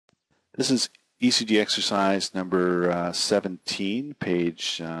This is ECG exercise number 17,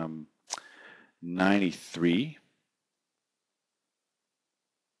 page 93.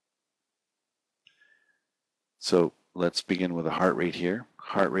 So let's begin with a heart rate here.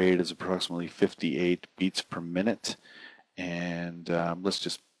 Heart rate is approximately 58 beats per minute. And let's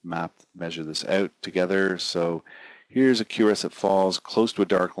just measure this out together. So here's a QRS that falls close to a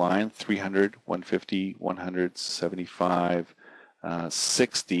dark line, 300, 150, 100, 75,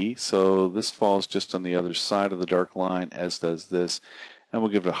 60. So this falls just on the other side of the dark line, as does this. And we'll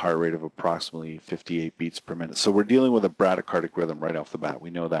give it a heart rate of approximately 58 beats per minute. So we're dealing with a bradycardic rhythm right off the bat. We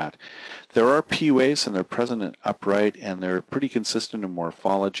know that. There are P waves, and they're present in upright, and they're pretty consistent in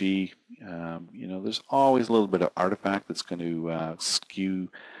morphology. There's always a little bit of artifact that's going to skew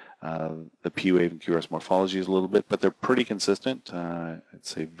the P wave and QRS morphology a little bit, but they're pretty consistent. I'd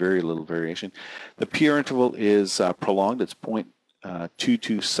say very little variation. The PR interval is prolonged. It's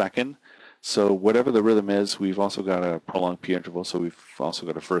 0.22 second. So whatever the rhythm is, we've also got a prolonged P interval, so we've also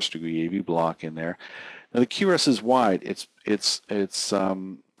got a first degree AV block in there. Now the QRS is wide. It's about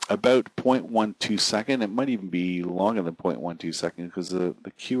 0.12 second. It might even be longer than 0.12 second because the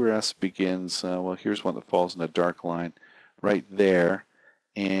QRS begins, well, here's one that falls in a dark line right there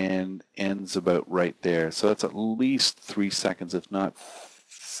and ends about right there. So that's at least 3 seconds, if not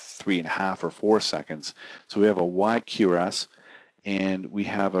 3.5 or 4 seconds. So we have a wide QRS, and we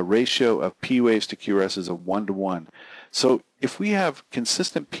have a ratio of P waves to QRS of 1:1. So if we have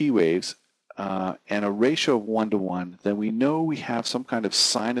consistent P waves and a ratio of 1:1, then we know we have some kind of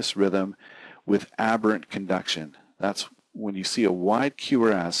sinus rhythm with aberrant conduction. That's when you see a wide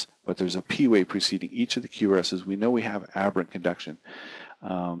QRS, but there's a P wave preceding each of the QRSs, we know we have aberrant conduction.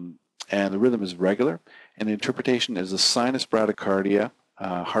 And the rhythm is regular, and the interpretation is a sinus bradycardia,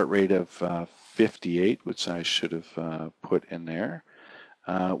 heart rate of 58, which I should have put in there,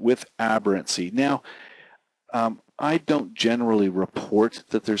 with aberrancy. Now, I don't generally report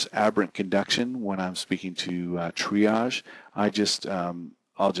that there's aberrant conduction when I'm speaking to triage. I'll just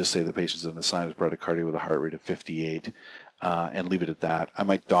say the patient's in the sinus bradycardia with a heart rate of 58 and leave it at that. I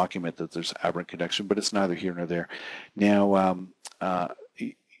might document that there's aberrant conduction, but it's neither here nor there. Now,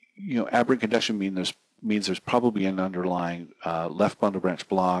 aberrant conduction means there's probably an underlying left bundle branch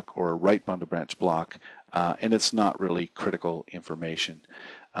block or right bundle branch block, and it's not really critical information.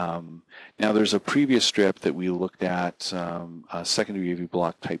 Now, there's a previous strip that we looked at, a secondary AV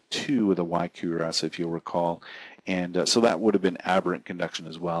block type 2 with a YQRS, if you'll recall, and so that would have been aberrant conduction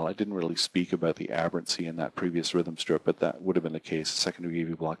as well. I didn't really speak about the aberrancy in that previous rhythm strip, but that would have been the case, secondary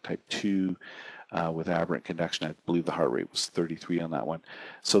AV block type 2 with aberrant conduction. I believe the heart rate was 33 on that one.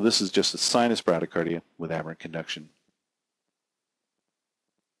 So this is just a sinus bradycardia with aberrant conduction.